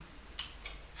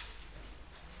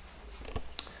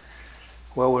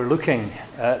Well, we're looking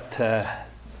at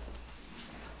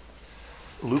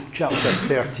Luke chapter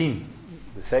 13,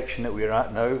 the section that we're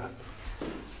at now,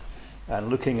 and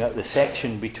looking at the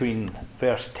section between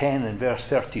verse 10 and verse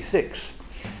 36,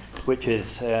 which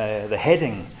is the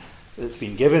heading that's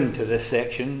been given to this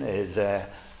section is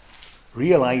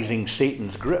realizing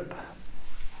Satan's grip,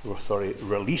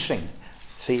 releasing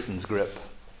Satan's grip,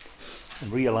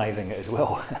 and realizing it as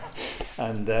well,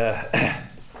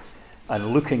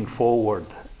 and looking forward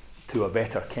to a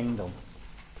better kingdom.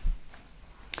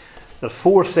 There's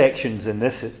 4 sections in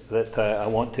this that I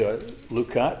want to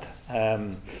look at.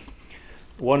 The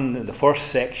first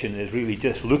section is really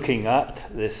just looking at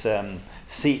this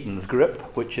Satan's grip,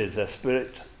 which is a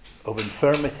spirit of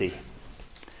infirmity.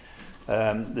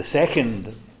 The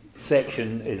second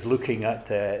section is looking at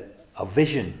a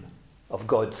vision of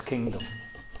God's kingdom,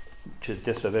 which is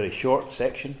just a very short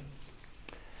section.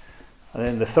 And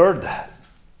then the third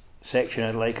section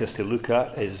I'd like us to look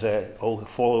at is all that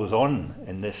follows on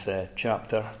in this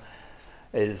chapter,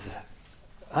 is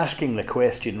asking the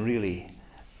question really,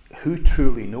 who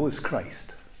truly knows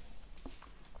Christ?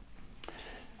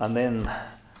 And then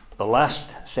the last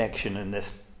section in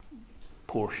this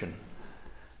portion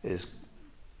is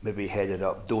maybe headed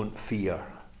up, don't fear,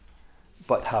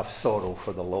 but have sorrow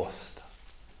for the lost.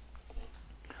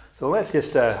 So let's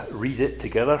just read it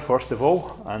together first of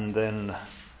all, and then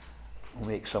we'll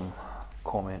make some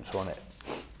comments on it.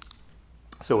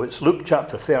 So it's Luke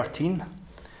chapter 13,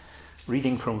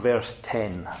 reading from verse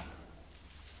 10.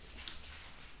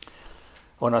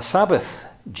 On a Sabbath,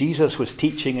 Jesus was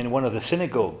teaching in one of the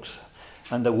synagogues,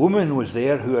 and a woman was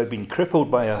there who had been crippled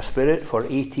by a spirit for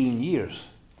 18 years.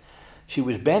 She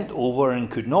was bent over and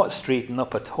could not straighten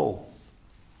up at all.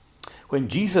 When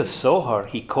Jesus saw her,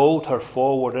 he called her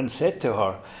forward and said to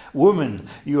her, "Woman,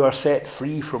 you are set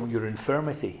free from your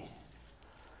infirmity."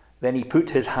 Then he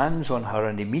put his hands on her,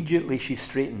 and immediately she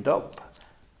straightened up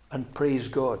and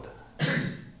praised God.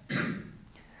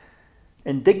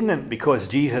 Indignant because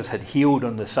Jesus had healed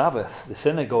on the Sabbath, the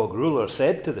synagogue ruler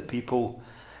said to the people,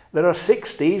 "There are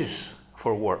 6 days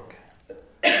for work.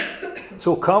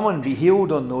 So come and be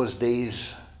healed on those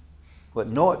days, but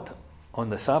not on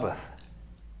the Sabbath."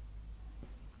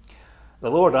 The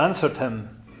Lord answered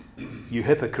him, "You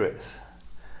hypocrites,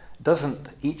 doesn't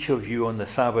each of you on the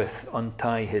Sabbath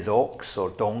untie his ox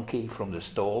or donkey from the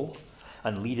stall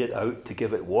and lead it out to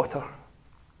give it water?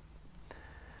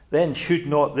 Then should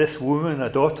not this woman, a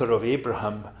daughter of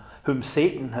Abraham, whom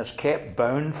Satan has kept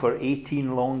bound for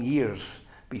 18 long years,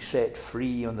 be set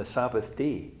free on the Sabbath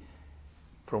day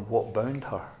from what bound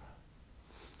her?"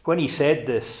 When he said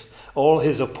this, all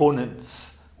his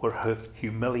opponents were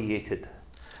humiliated,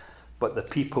 but the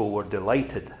people were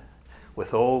delighted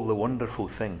with all the wonderful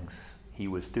things he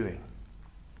was doing.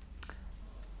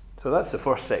 So that's the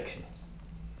first section.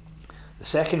 The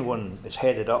second one is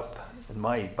headed up in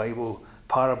my Bible,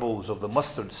 Parables of the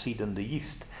Mustard Seed and the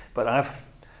Yeast, but I've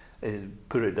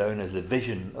put it down as the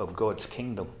vision of God's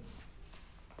kingdom.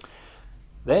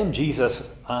 Then Jesus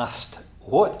asked,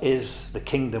 "What is the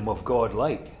kingdom of God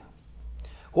like?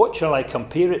 What shall I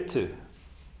compare it to?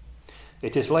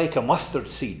 It is like a mustard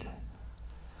seed,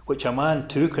 which a man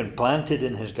took and planted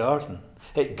in his garden.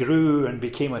 It grew and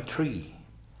became a tree,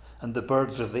 and the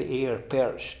birds of the air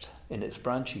perched in its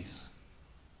branches."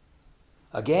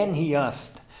 Again he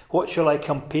asked, "What shall I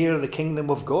compare the kingdom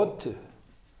of God to?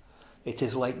 It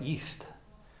is like yeast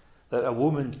that a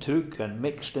woman took and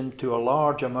mixed into a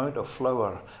large amount of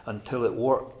flour until it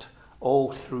worked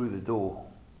all through the dough."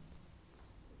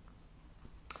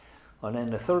 And then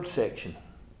the third section,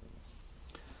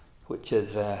 which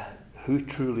is who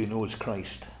truly knows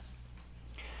Christ.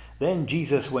 Then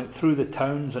Jesus went through the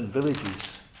towns and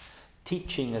villages,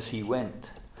 teaching as he went,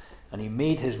 and he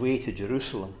made his way to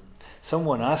Jerusalem.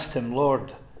 Someone asked him,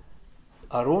 "Lord,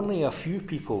 are only a few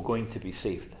people going to be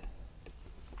saved?"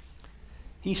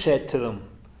 He said to them,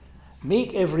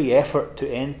 "Make every effort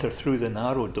to enter through the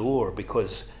narrow door,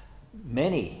 because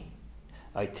many,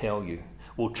 I tell you,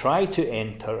 will try to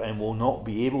enter and will not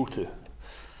be able to.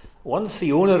 Once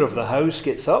the owner of the house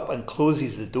gets up and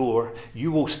closes the door,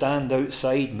 you will stand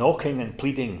outside knocking and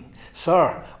pleading,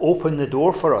 'Sir, open the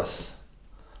door for us.'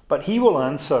 But he will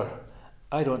answer,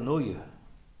 'I don't know you,'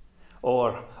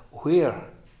 or 'Where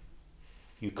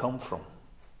you come from?'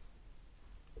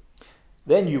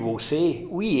 Then you will say,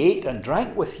 'We ate and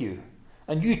drank with you,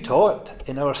 and you taught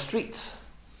in our streets.'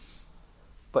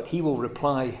 But he will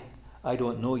reply, 'I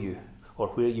don't know you, or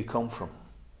where you come from.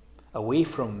 Away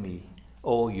from me,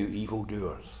 all you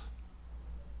evildoers.'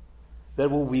 There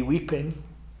will be weeping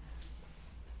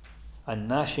and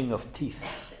gnashing of teeth.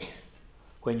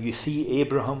 when you see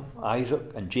Abraham,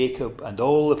 Isaac, and Jacob, and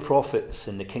all the prophets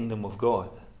in the kingdom of God,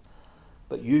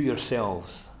 but you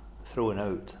yourselves thrown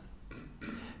out.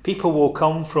 People will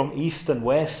come from east and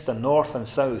west and north and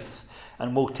south,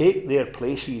 and will take their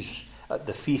places at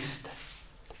the feast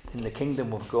in the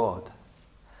kingdom of God.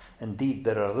 Indeed,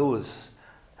 there are those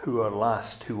who are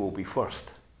last who will be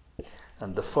first,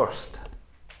 and the first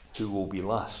who will be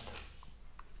last.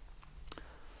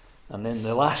 And then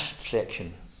the last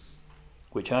section,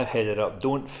 which I've headed up,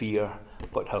 don't fear,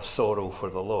 but have sorrow for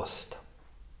the lost.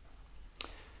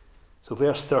 So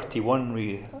verse 31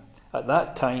 reads, at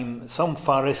that time some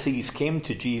Pharisees came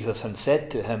to Jesus and said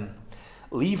to him,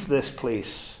 leave this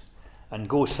place and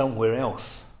go somewhere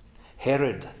else.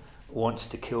 Herod wants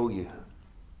to kill you.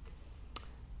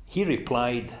 He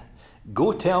replied,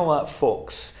 go tell that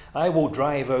fox, I will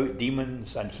drive out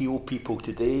demons and heal people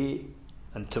today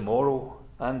and tomorrow,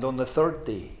 and on the third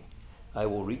day I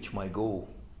will reach my goal.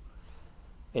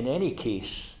 In any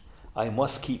case, I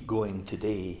must keep going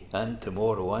today and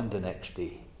tomorrow and the next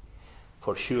day,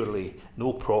 for surely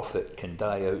no prophet can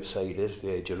die outside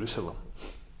Jerusalem.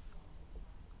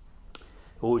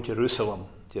 O Jerusalem,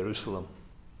 Jerusalem,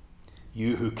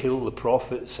 you who kill the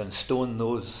prophets and stone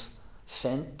those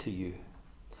sent to you.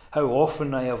 How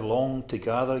often I have longed to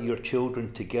gather your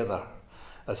children together,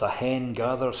 as a hen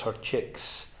gathers her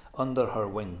chicks under her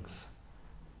wings,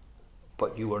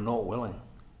 but you were not willing.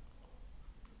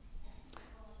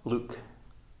 Look,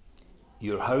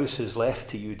 your house is left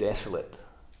to you desolate.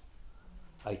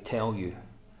 I tell you,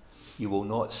 you will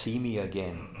not see me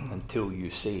again until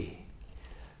you say,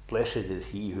 blessed is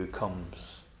he who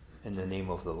comes in the name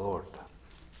of the Lord.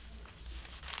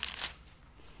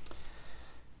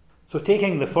 So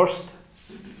taking the first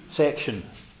section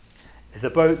is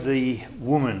about the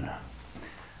woman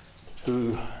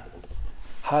who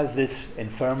has this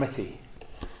infirmity,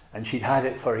 and she'd had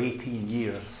it for 18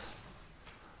 years.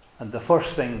 And the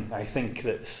first thing I think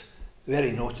that's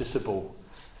very noticeable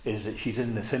is that she's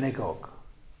in the synagogue.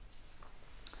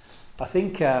 I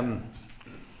think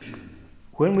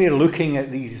when we're looking at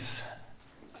these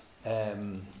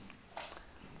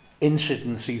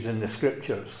incidences in the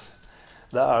scriptures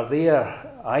that are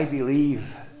there, I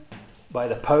believe, by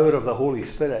the power of the Holy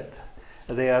Spirit,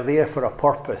 they are there for a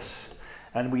purpose.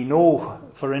 And we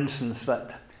know, for instance,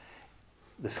 that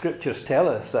the scriptures tell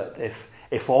us that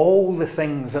if all the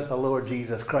things that the Lord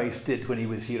Jesus Christ did when he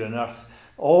was here on earth,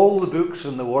 all the books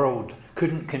in the world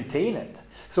couldn't contain it.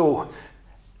 So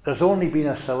there's only been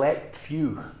a select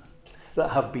few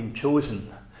that have been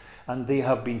chosen, and they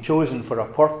have been chosen for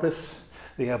a purpose.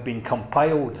 They have been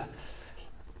compiled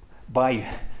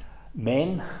by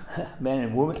men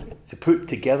and women, to put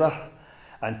together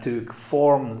and to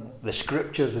form the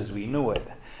scriptures as we know it,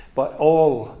 but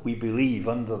all, we believe,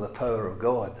 under the power of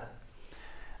God.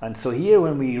 And so here,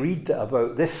 when we read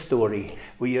about this story,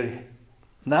 we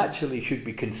naturally should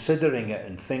be considering it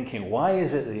and thinking, why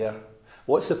is it there?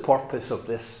 What's the purpose of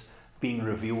this being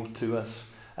revealed to us?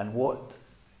 And what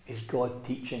is God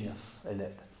teaching us in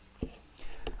it?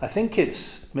 I think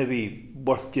it's maybe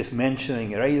worth just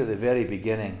mentioning right at the very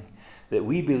beginning that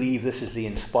we believe this is the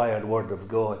inspired word of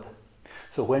God.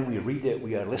 So when we read it,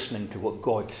 we are listening to what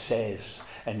God says,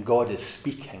 and God is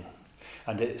speaking.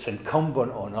 And it's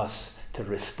incumbent on us to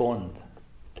respond.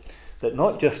 That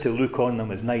not just to look on them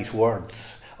as nice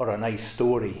words or a nice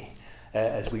story,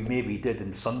 as we maybe did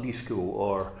in Sunday school,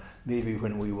 or maybe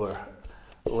when we were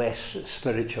less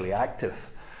spiritually active,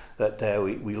 that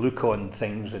we look on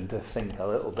things and just think a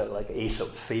little bit like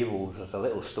Aesop's fables. There's a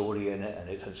little story in it and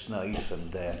it's nice,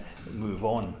 and move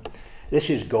on. This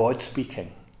is God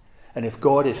speaking. And if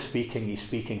God is speaking, he's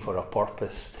speaking for a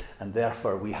purpose, and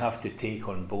therefore we have to take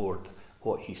on board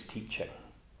what he's teaching.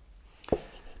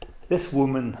 This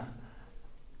woman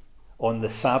on the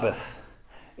Sabbath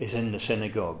is in the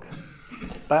synagogue.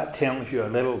 That tells you a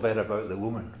little bit about the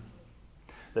woman.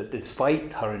 That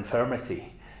despite her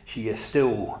infirmity, she is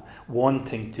still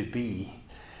wanting to be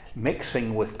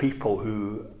mixing with people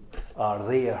who are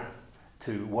there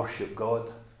to worship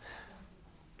God.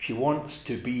 She wants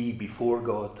to be before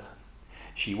God.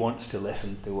 She wants to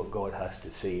listen to what God has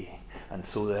to say. And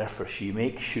so therefore she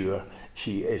makes sure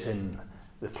she is in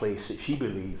the place that she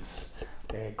believes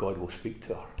God will speak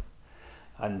to her.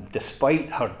 And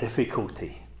despite her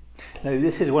difficulty, now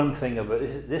this is one thing about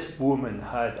this woman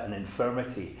had an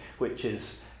infirmity which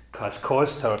has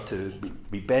caused her to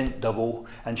be bent double,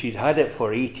 and she'd had it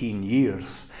for 18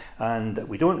 years. And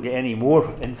we don't get any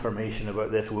more information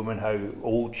about this woman, how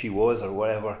old she was or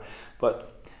whatever,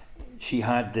 but she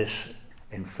had this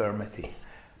infirmity.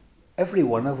 Every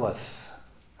one of us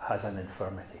has an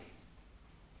infirmity.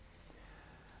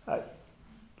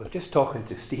 was just talking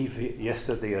to Steve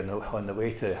yesterday on the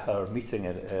way to our meeting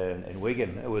in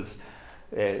Wigan. It was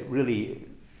really,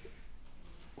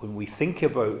 when we think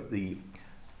about the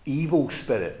evil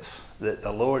spirits that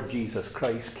the Lord Jesus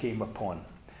Christ came upon,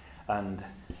 and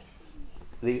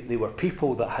they were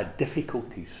people that had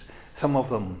difficulties, some of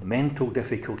them mental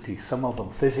difficulties, some of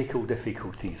them physical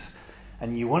difficulties,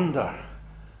 and you wonder,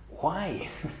 why?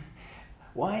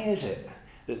 Why is it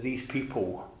that these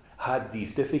people had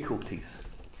these difficulties?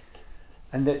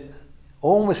 And it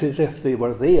almost as if they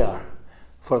were there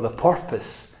for the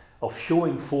purpose of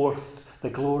showing forth the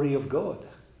glory of God.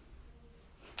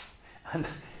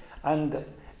 And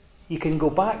you can go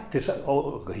back to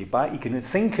you can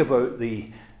think about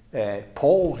the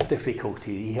Paul's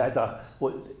difficulty. He had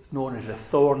what's known as a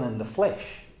thorn in the flesh.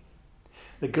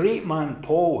 The great man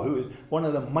Paul, who was one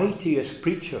of the mightiest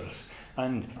preachers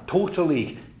and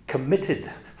totally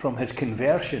committed from his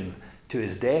conversion to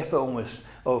his death almost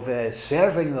of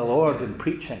serving the Lord and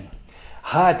preaching,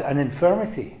 had an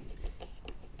infirmity.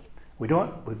 We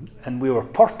were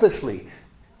purposely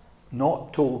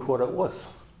not told what it was.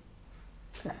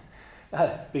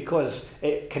 Because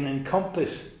it can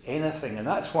encompass anything, and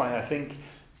that's why I think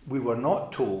we were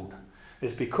not told,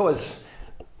 is because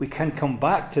we can come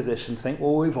back to this and think,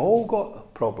 well, we've all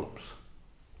got problems.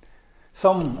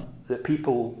 Some that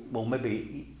people will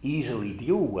maybe easily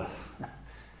deal with,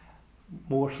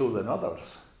 more so than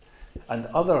others, and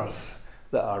others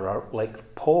that are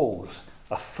like Paul's,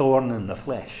 a thorn in the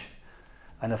flesh.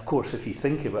 And of course, if you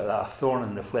think about that, a thorn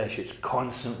in the flesh, it's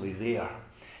constantly there.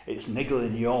 It's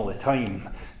niggling you all the time.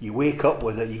 You wake up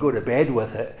with it, you go to bed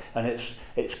with it, and it's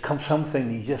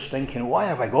something you're just thinking, why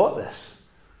have I got this?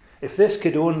 If this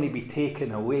could only be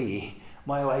taken away,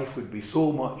 my life would be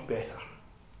so much better.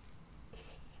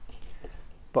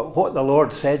 But what the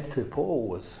Lord said to Paul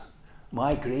was,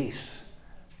 my grace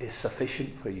is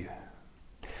sufficient for you.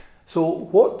 So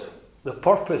what the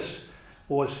purpose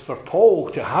was for Paul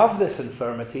to have this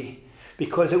infirmity,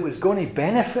 because it was going to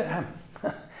benefit him.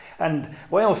 And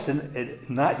whilst in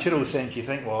natural sense you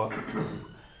think, well,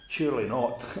 surely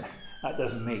not. That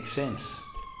doesn't make sense.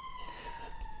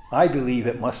 I believe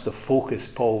it must have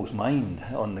focused Paul's mind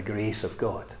on the grace of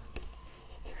God.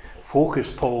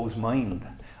 Focused Paul's mind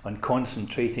on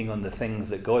concentrating on the things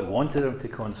that God wanted him to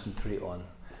concentrate on,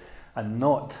 and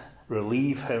not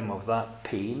relieve him of that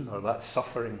pain or that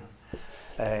suffering,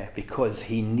 because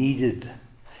he needed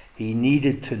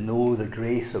to know the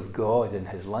grace of God in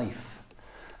his life.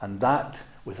 And that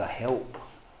was a help.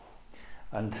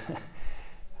 And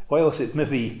whilst it's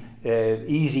maybe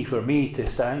easy for me to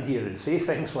stand here and say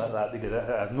things like that, because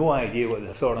I have no idea what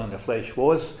the thorn in the flesh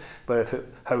was, but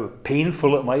how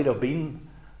painful it might have been,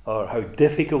 or how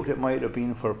difficult it might have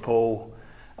been for Paul,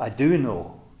 I do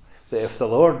know that if the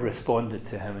Lord responded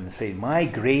to him and said, my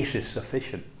grace is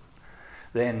sufficient,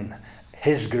 then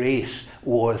his grace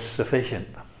was sufficient.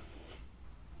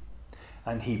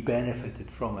 And he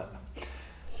benefited from it.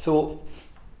 So,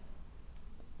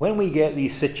 when we get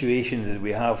these situations as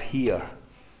we have here,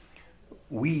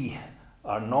 we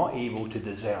are not able to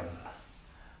discern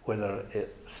whether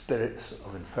it's spirits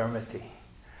of infirmity,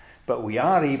 but we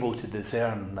are able to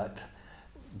discern that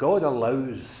God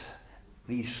allows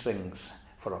these things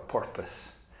for a purpose.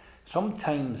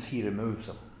 Sometimes he removes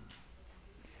them,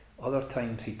 other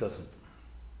times he doesn't.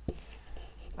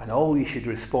 And all we should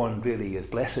respond really is,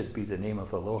 blessed be the name of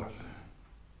the Lord.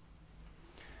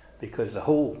 Because the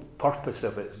whole purpose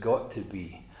of it's got to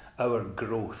be our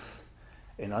growth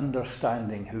in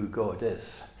understanding who God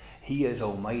is. He is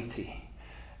almighty,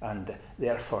 and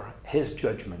therefore his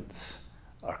judgments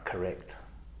are correct.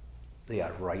 They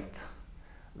are right.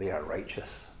 They are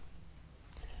righteous.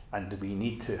 And we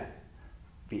need to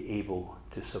be able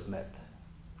to submit.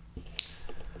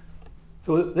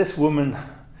 So this woman,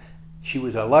 she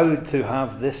was allowed to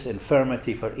have this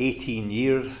infirmity for 18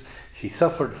 years. She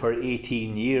suffered for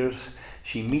 18 years.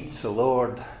 She meets the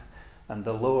Lord, and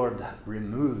the Lord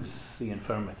removes the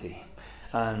infirmity.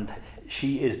 And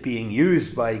she is being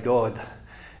used by God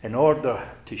in order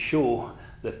to show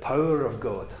the power of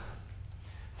God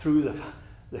through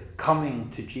the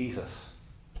coming to Jesus.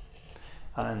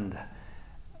 And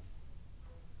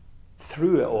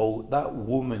through it all, that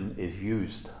woman is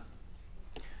used.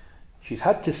 She's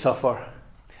had to suffer,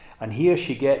 and here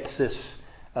she gets this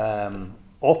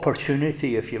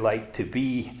opportunity, if you like, to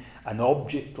be an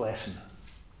object lesson.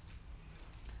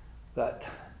 That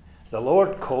the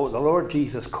Lord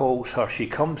Jesus calls her, she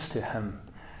comes to him,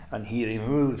 and he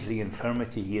removes the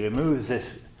infirmity. He removes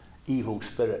this evil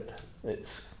spirit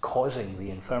that's causing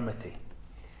the infirmity.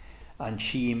 And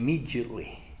she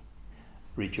immediately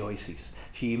rejoices.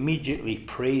 She immediately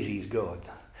praises God.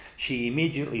 she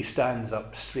immediately stands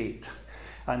up straight,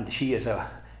 and she is a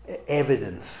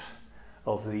evidence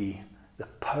of the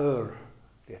power,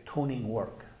 the atoning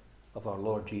work of our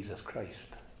Lord Jesus Christ.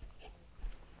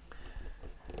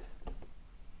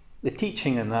 The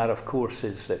teaching in that, of course,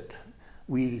 is that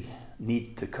we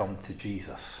need to come to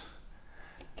Jesus.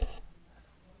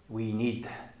 We need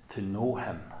to know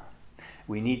him.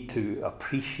 We need to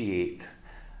appreciate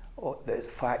the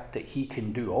fact that he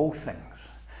can do all things.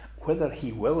 Whether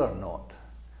he will or not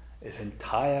is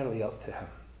entirely up to him.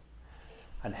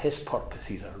 And his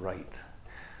purposes are right.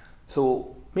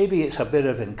 So maybe it's a bit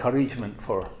of encouragement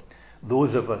for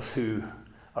those of us who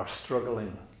are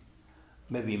struggling,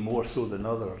 maybe more so than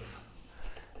others,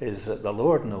 is that the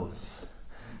Lord knows.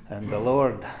 And the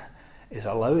Lord is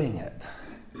allowing it.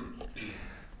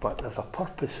 But there's a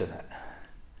purpose in it.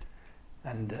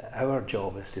 And our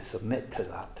job is to submit to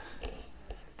that,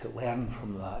 to learn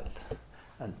from that,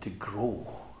 and to grow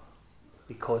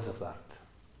because of that.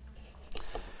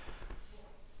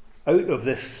 Out of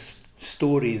this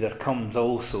story there comes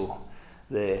also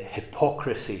the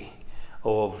hypocrisy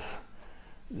of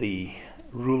the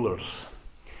rulers.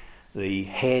 The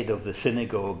head of the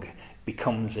synagogue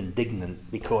becomes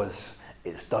indignant because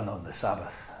it's done on the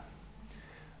Sabbath.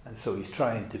 And so he's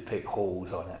trying to pick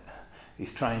holes on it.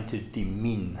 He's trying to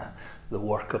demean the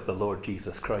work of the Lord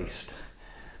Jesus Christ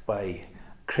by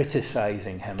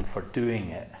criticizing him for doing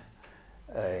it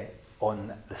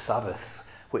on the Sabbath,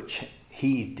 which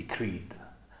he decreed,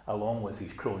 along with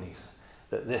his cronies,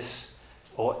 that this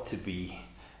ought to be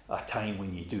a time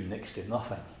when you do next to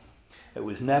nothing. It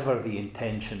was never the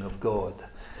intention of God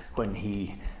when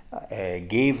he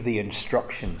gave the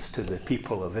instructions to the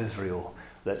people of Israel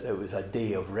that it was a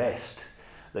day of rest,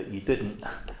 that you didn't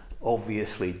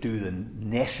obviously do the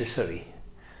necessary,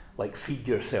 like feed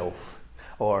yourself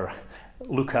or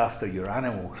look after your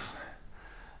animals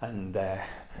and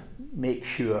make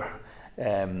sure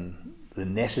the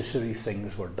necessary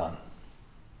things were done.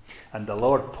 And the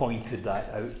Lord pointed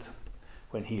that out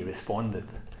when he responded.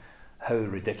 How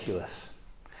ridiculous.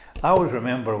 I always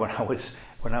remember when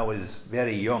I was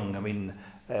very young,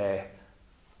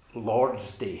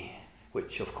 Lord's Day,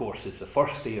 which of course is the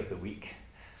first day of the week,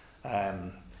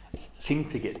 seemed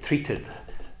to get treated,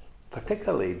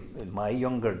 particularly in my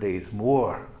younger days,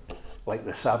 more like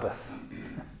the Sabbath,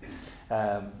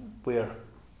 where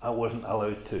I wasn't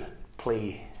allowed to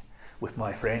play with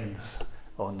my friends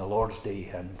on the Lord's Day,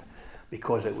 and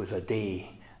because it was a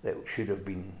day that should have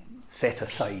been set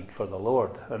aside for the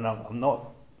Lord. And I'm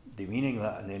not demeaning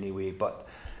that in any way, but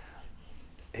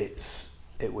it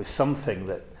was something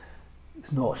that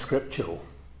is not scriptural,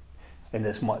 in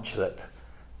as much that,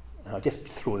 and I'll just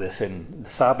throw this in, the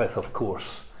Sabbath, of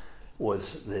course,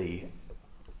 was the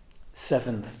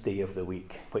 7th day of the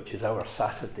week, which is our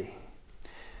Saturday.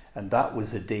 And that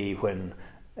was the day when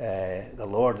the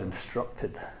Lord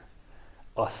instructed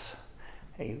us.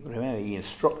 Remember, he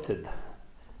instructed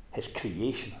his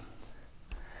creation,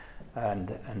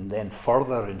 and then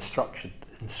further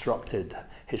instructed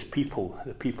his people,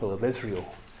 the people of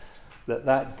Israel,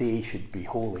 that day should be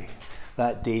holy,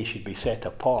 that day should be set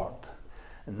apart,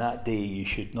 and that day you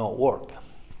should not work.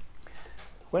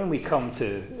 When we come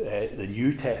to the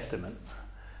New Testament,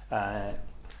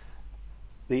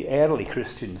 the early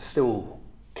Christians still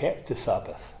kept the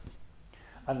Sabbath.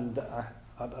 And I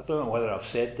don't know whether I've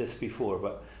said this before,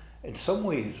 but in some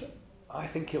ways I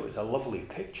think it was a lovely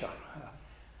picture,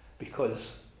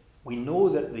 because we know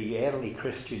that the early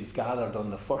Christians gathered on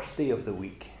the first day of the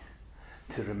week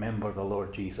to remember the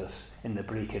Lord Jesus in the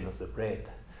breaking of the bread.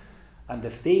 And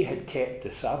if they had kept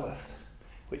the Sabbath,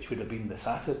 which would have been the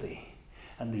Saturday,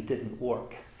 and they didn't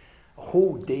work, a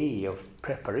whole day of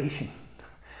preparation,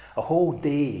 a whole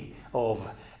day of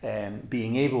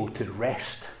being able to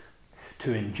rest,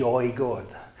 to enjoy God,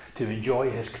 to enjoy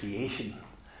his creation,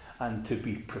 and to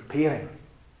be preparing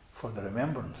for the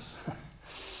remembrance.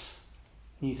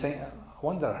 You think, I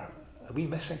wonder, are we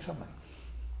missing something?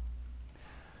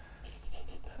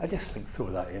 I just think,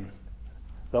 throw that in.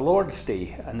 The Lord's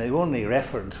Day, and the only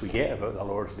reference we get about the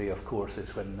Lord's Day, of course,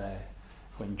 is when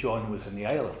John was in the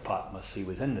Isle of Patmos. He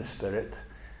was in the Spirit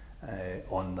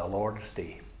on the Lord's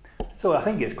Day. So I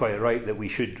think it's quite right that we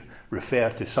should refer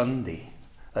to Sunday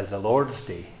as the Lord's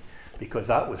Day, because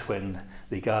that was when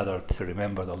they gathered to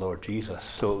remember the Lord Jesus.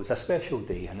 So it was a special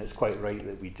day, and it's quite right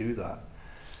that we do that.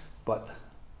 But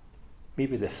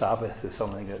maybe the Sabbath is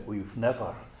something that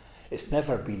it's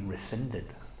never been rescinded.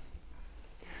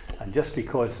 And just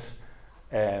because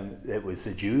it was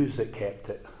the Jews that kept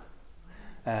it,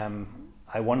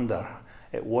 I wonder,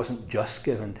 it wasn't just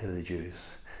given to the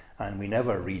Jews. And we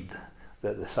never read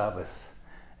that the Sabbath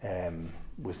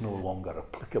was no longer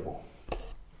applicable.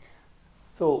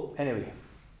 So anyway,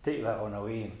 take that on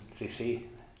away and, as they say,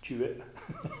 chew it.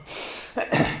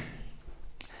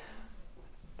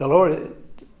 The Lord,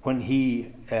 when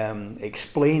he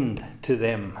explained to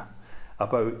them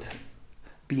about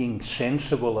being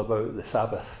sensible about the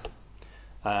Sabbath,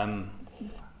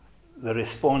 the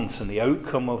response and the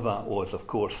outcome of that was, of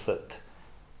course, that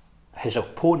his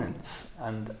opponents,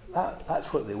 and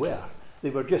that's what they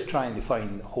were just trying to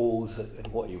find holes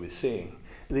in what he was saying.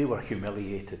 They were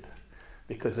humiliated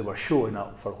because they were showing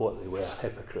up for what they were,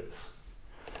 hypocrites.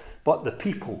 But the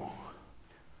people,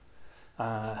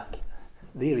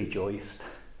 they rejoiced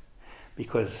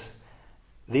because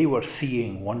they were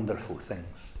seeing wonderful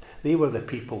things. They were the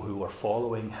people who were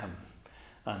following him,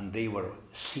 and they were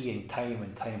seeing time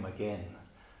and time again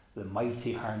the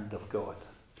mighty hand of God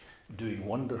doing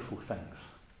wonderful things.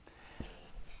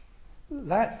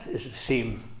 That is the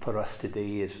same for us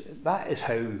today. That is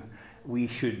how we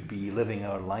should be living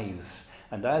our lives.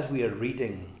 And as we are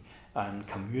reading and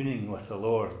communing with the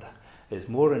Lord, is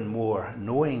more and more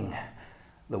knowing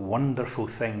the wonderful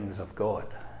things of God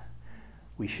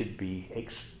we should be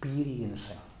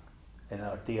experiencing in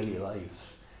our daily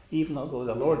lives. Even though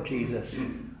the Lord Jesus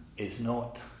is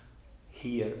not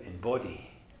here in body,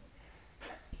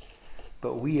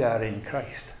 but we are in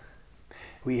Christ.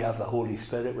 We have the Holy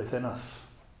Spirit within us.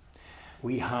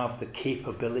 We have the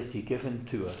capability given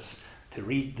to us to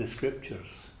read the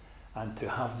Scriptures and to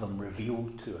have them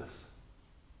revealed to us.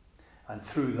 And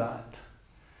through that,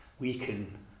 we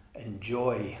can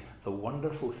enjoy the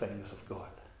wonderful things of God.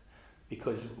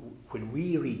 Because when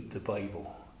we read the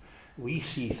Bible, we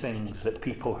see things that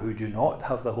people who do not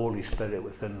have the Holy Spirit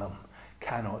within them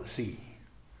cannot see,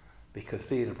 because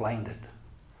they are blinded.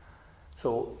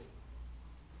 So,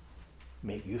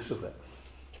 make use of it.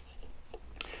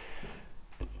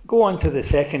 Go on to the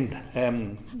second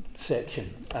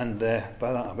section, and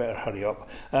by that I better hurry up.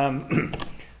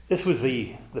 This was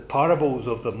the parables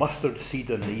of the mustard seed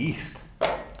and the yeast,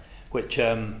 which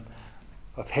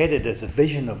I've headed as a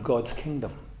vision of God's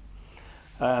kingdom.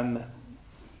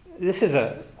 This is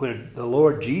where the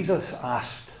Lord Jesus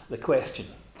asked the question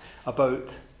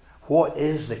about what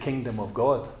is the kingdom of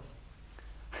God.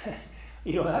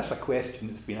 That's a question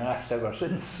that's been asked ever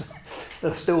since.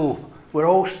 We're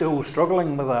all still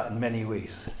struggling with that in many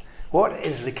ways. What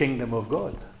is the kingdom of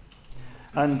God?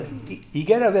 And you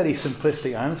get a very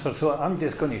simplistic answer, so I'm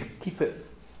just going to keep it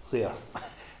there.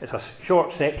 It's a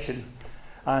short section.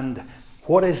 And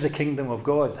what is the kingdom of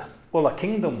God? Well, a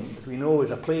kingdom, as we know,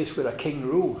 is a place where a king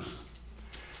rules.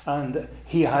 And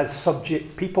he has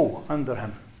subject people under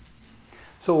him.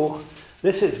 So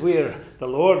this is where the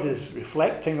Lord is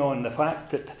reflecting on the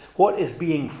fact that what is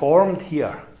being formed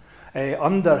here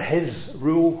under his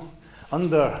rule,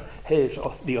 under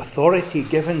the authority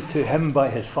given to him by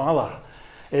his Father,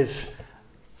 is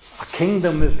a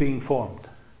kingdom is being formed.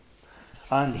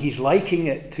 And he's likening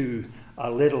it to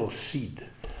a little seed.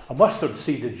 A mustard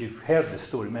seed, as you've heard the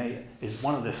story, is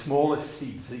one of the smallest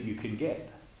seeds that you can get.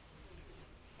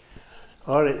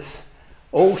 Or it's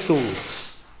also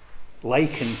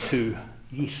likened to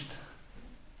yeast.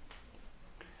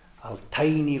 A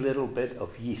tiny little bit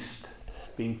of yeast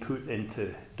being put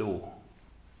into dough.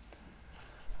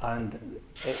 And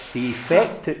the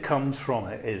effect that comes from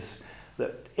it is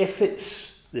that if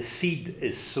the seed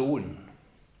is sown,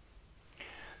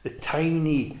 the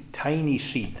tiny, tiny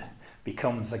seed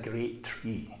becomes a great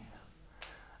tree.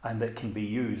 And it can be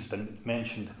used and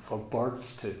mentioned for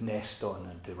birds to nest on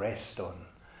and to rest on.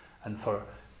 And for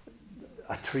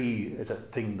a tree is a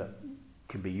thing that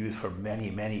can be used for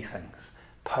many, many things.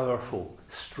 Powerful,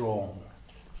 strong.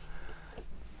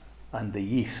 And the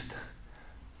yeast,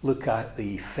 look at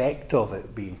the effect of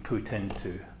it being put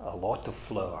into a lot of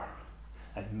flour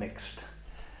and mixed.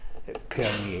 It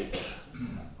permeates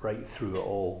right through it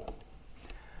all.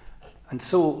 And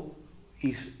so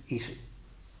he's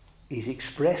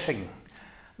expressing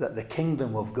that the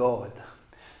kingdom of God,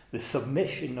 the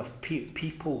submission of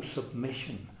people's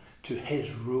submission to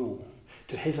his rule,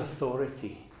 to his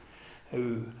authority,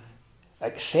 who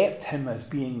accept him as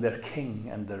being their king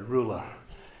and their ruler.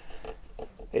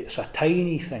 It's a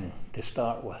tiny thing to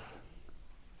start with,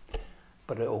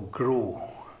 but it will grow.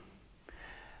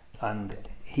 And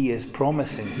he is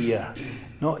promising here,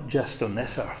 not just on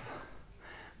this earth,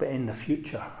 but in the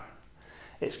future,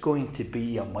 it's going to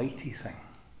be a mighty thing.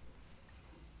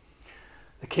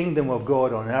 The kingdom of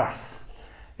God on earth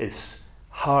is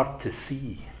hard to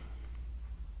see.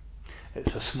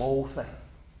 It's a small thing.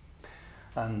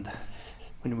 And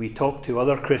when we talk to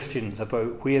other Christians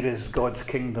about where is God's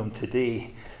kingdom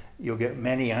today, you'll get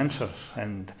many answers.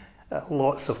 And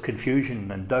lots of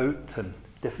confusion and doubt and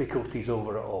difficulties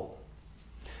over it all.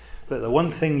 But the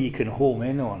one thing you can home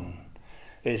in on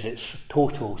is its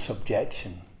total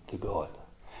subjection to God.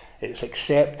 It's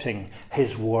accepting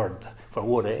His word for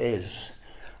what it is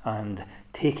and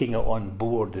taking it on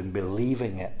board and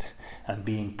believing it and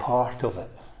being part of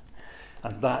it.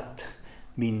 And that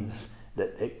means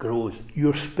that it grows.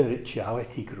 Your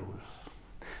spirituality grows.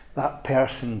 That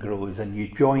person grows, and you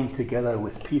join together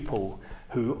with people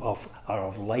who are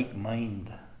of like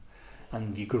mind,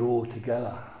 and you grow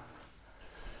together.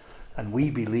 And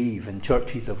we believe in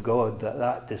Churches of God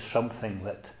that is something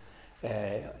that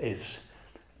is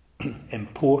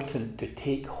important to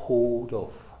take hold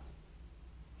of.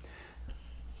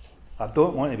 I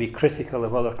don't want to be critical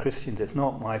of other Christians. It's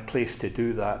not my place to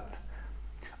do that,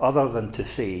 other than to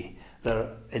say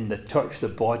that in the church, the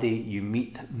body, you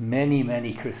meet many,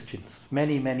 many Christians,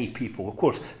 many, many people. Of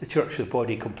course, the church, the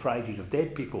body comprises of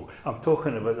dead people. I'm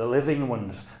talking about the living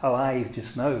ones alive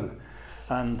just now.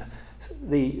 And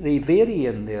they vary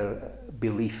in their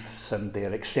beliefs and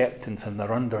their acceptance and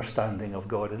their understanding of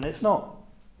God. And it's not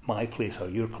my place or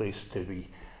your place to be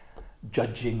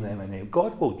judging them. And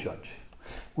God will judge.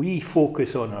 We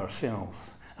focus on ourselves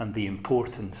and the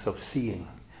importance of seeing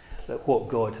that what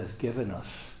God has given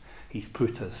us, He's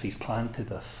put us, He's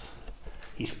planted us,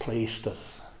 He's placed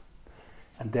us,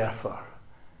 and therefore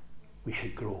we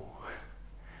should grow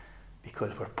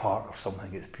because we're part of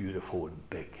something that's beautiful and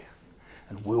big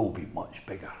and will be much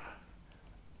bigger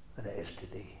than it is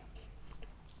today.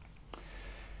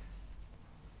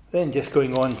 Then just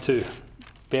going on to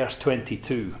verse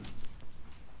 22.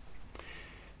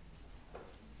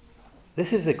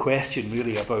 This is the question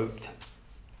really about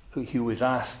who he was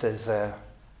asked is,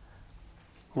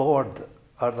 Lord,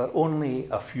 are there only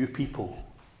a few people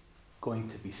going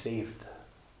to be saved?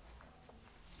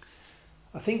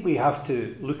 I think we have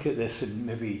to look at this in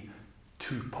maybe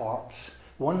two parts.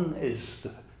 One is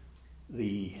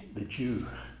the Jew,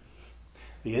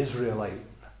 the Israelite,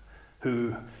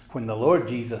 who, when the Lord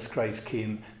Jesus Christ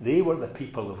came, they were the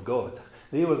people of God.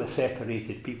 They were the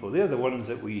separated people. They're the ones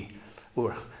that we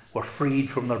were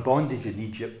freed from their bondage in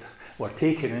Egypt, were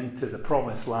taken into the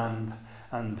promised land,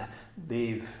 and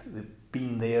they've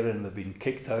been there and they've been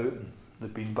kicked out and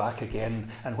they've been back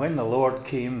again. And when the Lord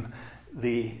came,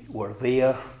 they were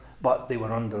there, but they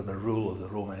were under the rule of the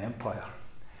Roman Empire.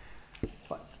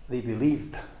 But they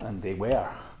believed, and they were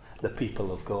the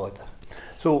people of God.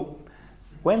 So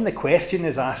when the question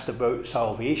is asked about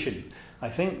salvation, I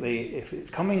think if it's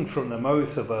coming from the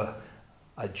mouth of a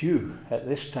Jew at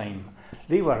this time,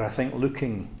 they were, I think,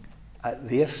 looking at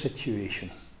their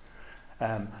situation.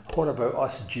 What about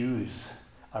us Jews?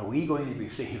 Are we going to be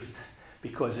saved?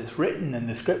 Because it's written in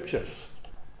the scriptures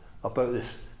about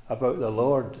this, about the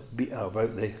Lord,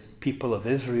 about the people of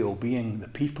Israel being the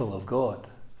people of God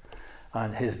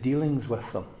and His dealings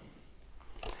with them.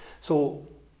 So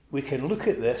we can look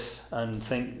at this and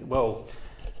think, well,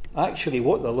 actually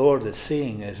what the Lord is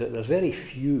saying is that there's very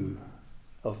few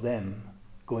of them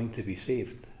going to be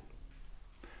saved.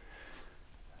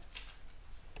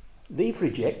 They've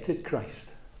rejected Christ.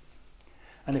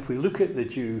 And if we look at the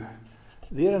Jew,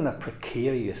 they're in a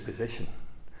precarious position.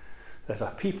 There's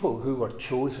a people who were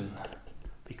chosen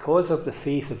because of the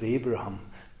faith of Abraham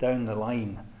down the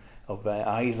line of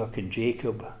Isaac and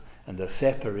Jacob, and their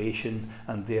separation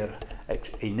and their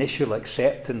initial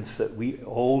acceptance that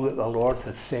all that the Lord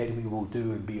has said we will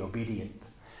do and be obedient.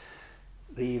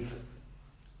 They've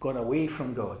gone away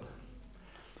from God,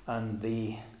 and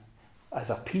they, as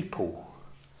a people,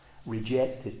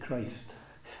 rejected Christ.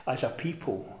 As a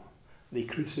people, they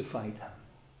crucified Him.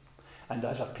 And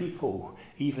as a people,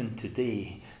 even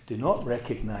today, do not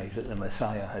recognize that the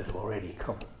Messiah has already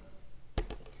come.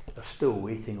 They're still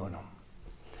waiting on Him.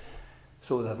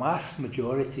 So the vast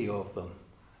majority of them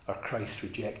are Christ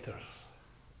rejectors.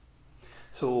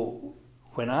 So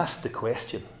when asked the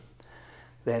question,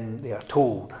 then they are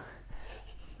told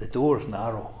the door's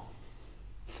narrow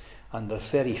and there's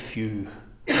very few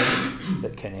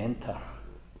that can enter.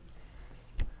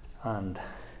 And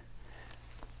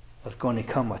there's going to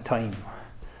come a time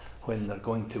when they're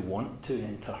going to want to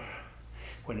enter,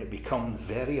 when it becomes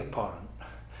very apparent,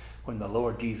 when the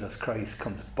Lord Jesus Christ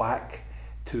comes back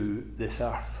to this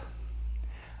earth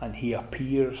and He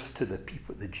appears to the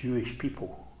people, the Jewish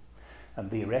people,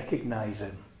 and they recognize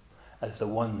Him as the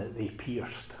one that they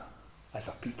pierced as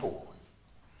a people.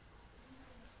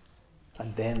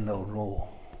 And then they'll know.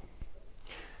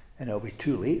 And it'll be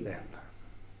too late then.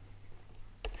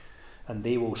 And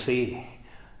they will say,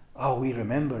 oh, we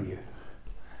remember you.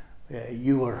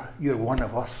 You're one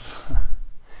of us.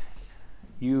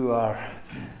 you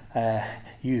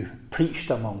preached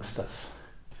amongst us.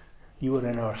 You were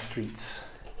in our streets.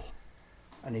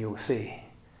 And he will say,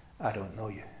 I don't know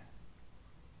you.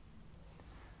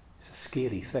 It's a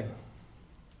scary thing.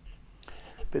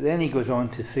 But then he goes on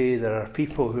to say there are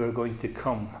people who are going to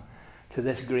come to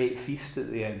this great feast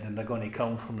at the end, and they're going to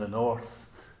come from the north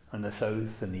and the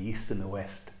south and the east and the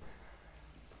west.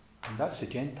 And that's the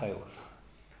Gentiles.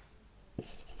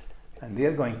 And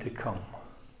they're going to come.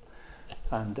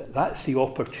 And that's the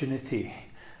opportunity,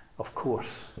 of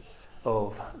course,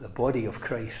 of the body of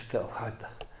Christ that have had,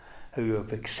 who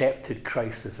have accepted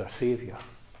Christ as their Saviour.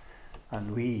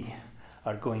 And we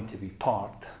are going to be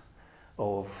part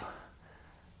of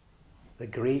the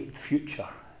great future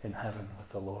in heaven with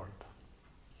the Lord.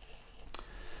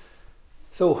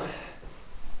 So,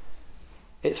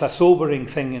 it's a sobering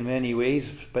thing in many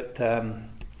ways, but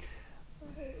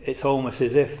it's almost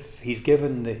as if he's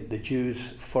given the Jews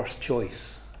first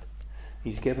choice.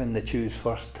 He's given the Jews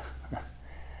first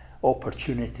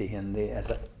opportunity, and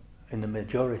in the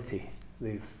majority,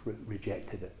 they've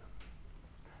rejected it.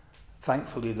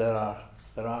 Thankfully, there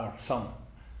are some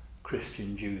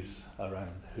Christian Jews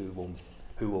around who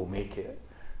will make it,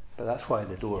 but that's why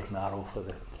the door is narrow for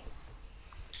them.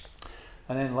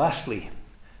 And then lastly,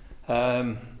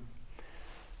 the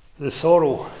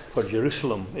sorrow for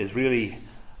Jerusalem is really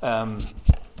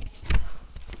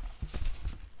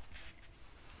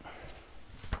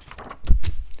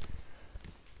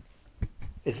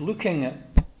is looking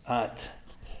at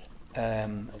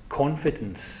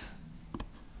confidence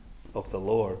of the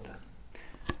Lord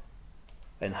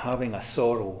and having a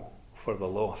sorrow for the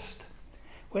lost.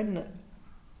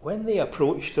 When they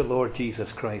approached the Lord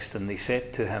Jesus Christ and they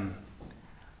said to him,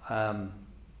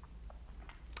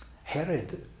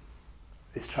 Herod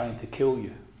is trying to kill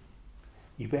you.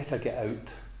 You better get out.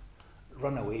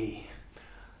 Run away.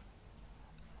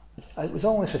 It was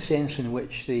almost a sense in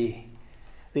which they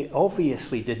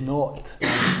obviously did not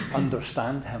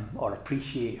understand him or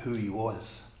appreciate who he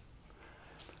was.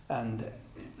 And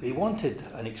they wanted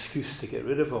an excuse to get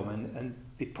rid of him, and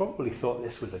they probably thought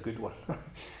this was a good one.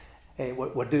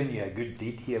 We're doing you a good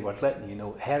deed here. We're letting you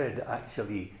know Herod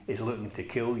actually is looking to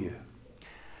kill you.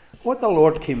 What the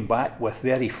Lord came back with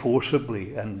very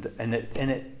forcibly, and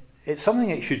it's something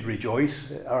that should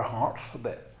rejoice our hearts a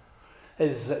bit,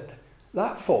 is that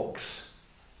fox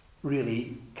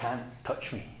really can't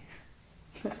touch me.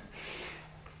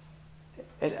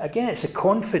 Again, it's a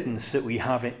confidence that we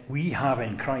have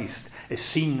in Christ is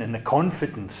seen in the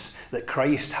confidence that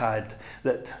Christ had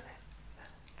that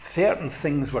certain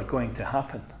things were going to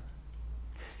happen.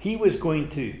 He'd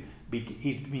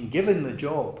been given the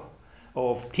job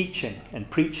of teaching and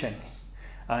preaching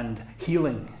and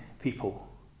healing people.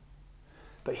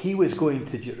 But he was going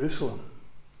to Jerusalem,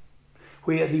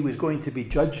 where he was going to be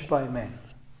judged by men.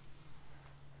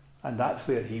 And that's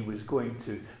where he was going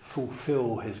to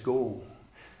fulfill his goal.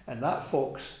 And that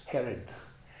fox, Herod,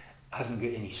 hasn't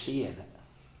got any say in it.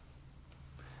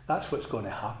 That's what's going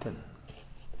to happen.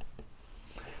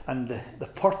 And the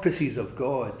purposes of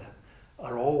God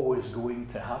are always going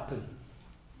to happen.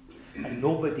 And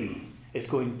nobody is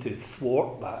going to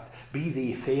thwart that. Be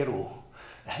they Pharaoh,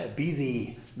 be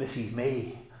they Mrs.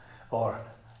 May, or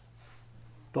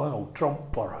Donald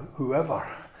Trump, or whoever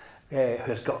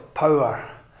has got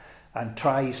power and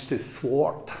tries to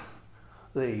thwart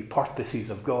the purposes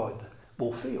of God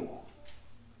will fail.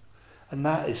 And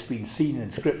that has been seen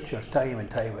in Scripture time and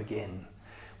time again.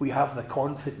 We have the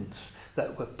confidence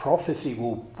that the prophecy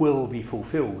will be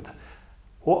fulfilled.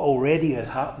 What already has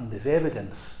happened is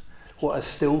evidence. What is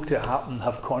still to happen,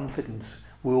 have confidence,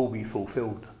 will be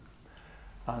fulfilled.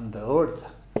 And the Lord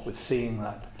was saying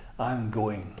that I'm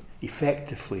going to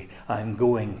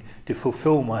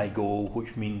fulfill my goal,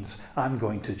 which means I'm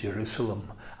going to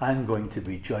Jerusalem, I'm going to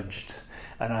be judged,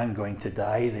 and I'm going to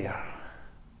die there.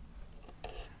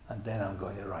 And then I'm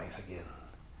going to rise again.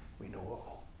 We know it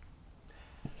all.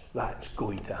 That's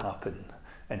going to happen,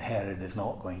 and Herod is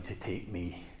not going to take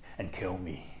me and kill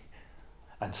me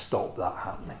and stop that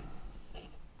happening.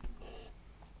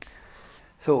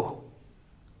 So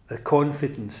the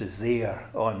confidence is there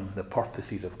on the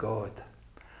purposes of God.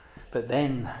 But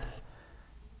then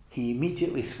he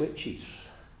immediately switches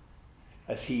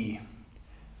as he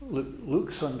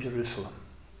looks on Jerusalem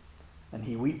and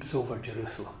he weeps over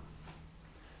Jerusalem.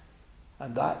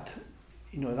 And that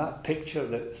picture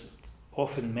that's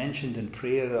often mentioned in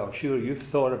prayer, that I'm sure you've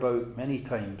thought about many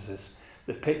times, is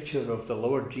the picture of the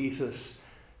Lord Jesus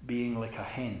being like a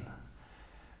hen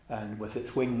and with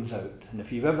its wings out. And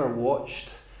if you've ever watched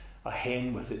a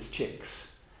hen with its chicks,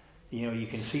 you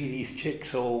can see these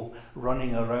chicks all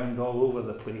running around all over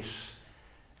the place,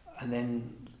 And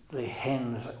then the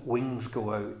hen's wings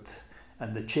go out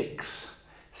and the chicks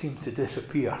seem to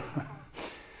disappear.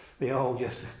 They all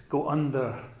just go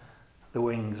under the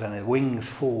wings and the wings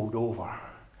fold over.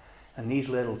 And these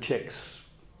little chicks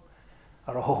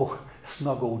are all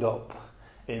snuggled up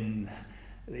in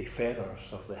the feathers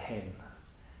of the hen,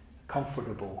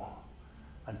 comfortable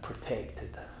and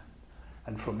protected.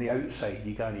 And from the outside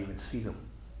you can't even see them.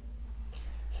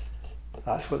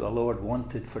 That's what the Lord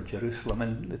wanted for Jerusalem.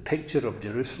 And the picture of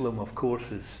Jerusalem, of course,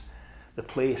 is the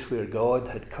place where God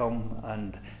had come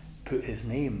and put his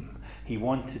name. He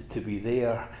wanted to be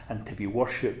there and to be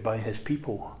worshipped by his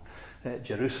people.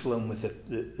 Jerusalem was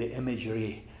the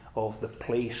imagery of the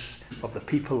place of the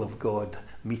people of God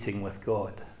meeting with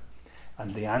God.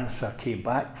 And the answer came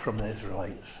back from the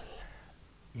Israelites: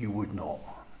 you would not.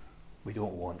 We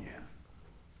don't want you.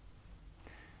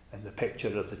 And the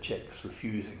picture of the chicks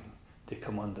refusing to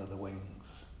come under the wings.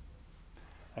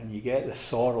 And you get the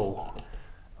sorrow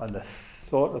and the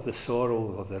thought of the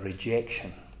sorrow of the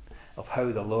rejection, of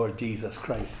how the Lord Jesus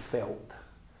Christ felt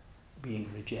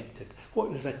being rejected.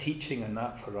 What is the teaching in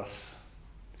that for us?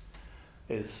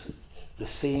 Is the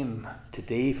same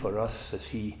today for us, as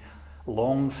he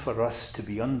longs for us to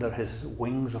be under his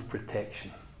wings of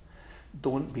protection.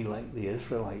 Don't be like the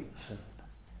Israelites and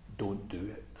don't do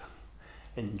it.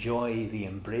 Enjoy the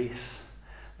embrace,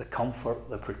 the comfort,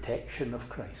 the protection of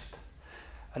Christ.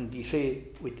 And you say,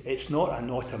 it's not an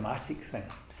automatic thing.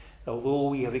 Although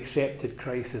we have accepted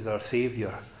Christ as our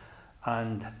Saviour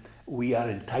and we are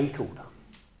entitled,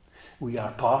 we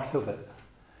are part of it,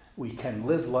 we can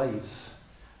live lives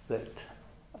that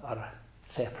are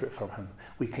separate from him.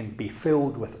 We can be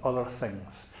filled with other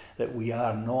things, that we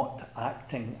are not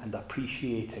acting and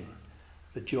appreciating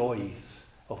the joys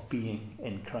of being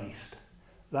in Christ.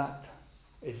 That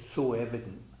is so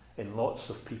evident in lots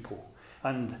of people.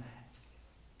 And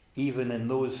even in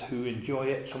those who enjoy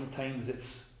it, sometimes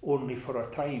it's only for a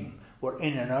time. We're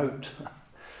in and out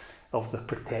of the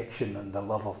protection and the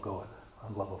love of God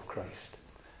and love of Christ.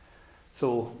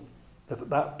 So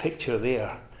that picture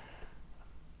there,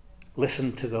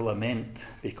 listen to the lament,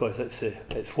 because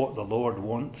it's what the Lord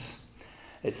wants.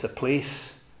 It's a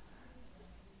place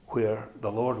where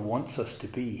the Lord wants us to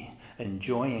be,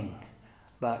 enjoying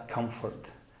that comfort,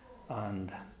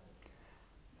 and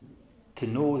to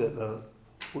know that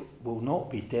will not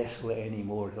be desolate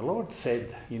anymore. The Lord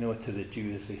said, to the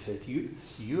Jews, he said,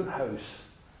 your house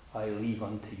I leave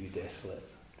unto you desolate.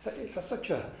 It's such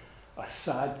a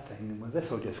sad thing. And with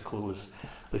this I'll just close.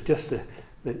 It's just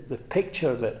the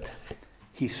picture that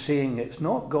he's saying it's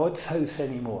not God's house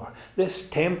anymore. This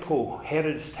temple,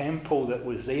 Herod's temple that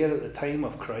was there at the time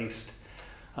of Christ,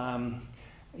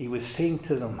 he was saying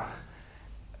to them,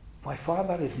 my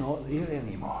Father is not there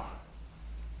anymore.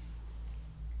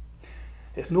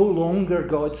 It's no longer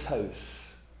God's house,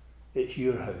 it's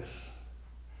your house.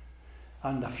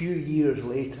 And a few years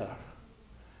later,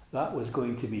 that was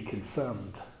going to be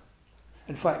confirmed.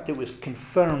 In fact, it was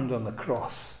confirmed on the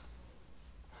cross.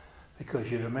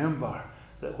 Because you remember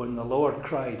that when the Lord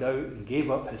cried out and gave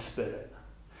up his spirit,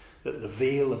 that the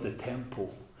veil of the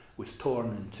temple was torn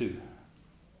in two.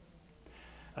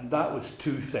 And that was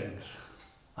two things,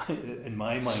 in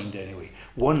my mind anyway.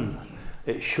 One,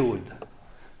 it showed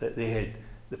that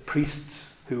the priests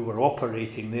who were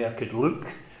operating there could look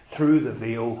through the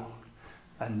veil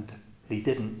and they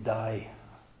didn't die.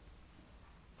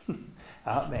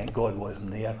 That meant God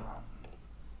wasn't there.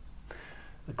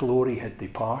 The glory had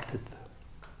departed.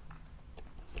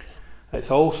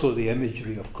 It's also the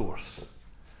imagery, of course,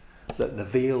 that the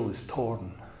veil is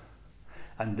torn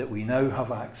and that we now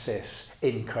have access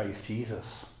in Christ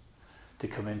Jesus to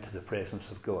come into the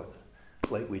presence of God,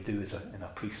 like we do in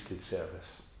a priesthood service.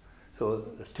 So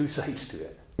there's two sides to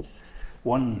it.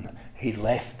 One, he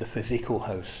left the physical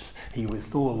house. He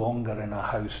was no longer in a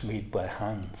house made by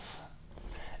hands.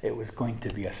 It was going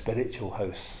to be a spiritual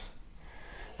house.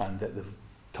 And that the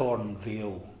torn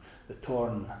veil, the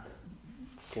torn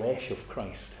flesh of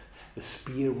Christ, the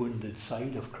spear-wounded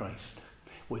side of Christ,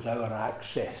 was our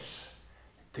access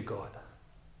to God.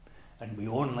 And we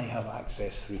only have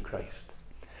access through Christ.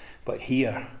 But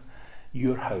here,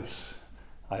 your house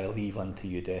I leave unto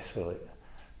you desolate.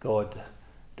 God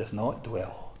does not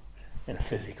dwell in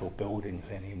physical buildings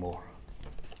anymore.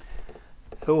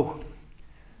 So,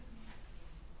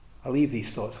 I'll leave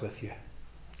these thoughts with you.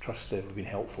 Trust they've been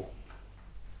helpful.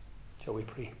 Shall we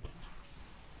pray?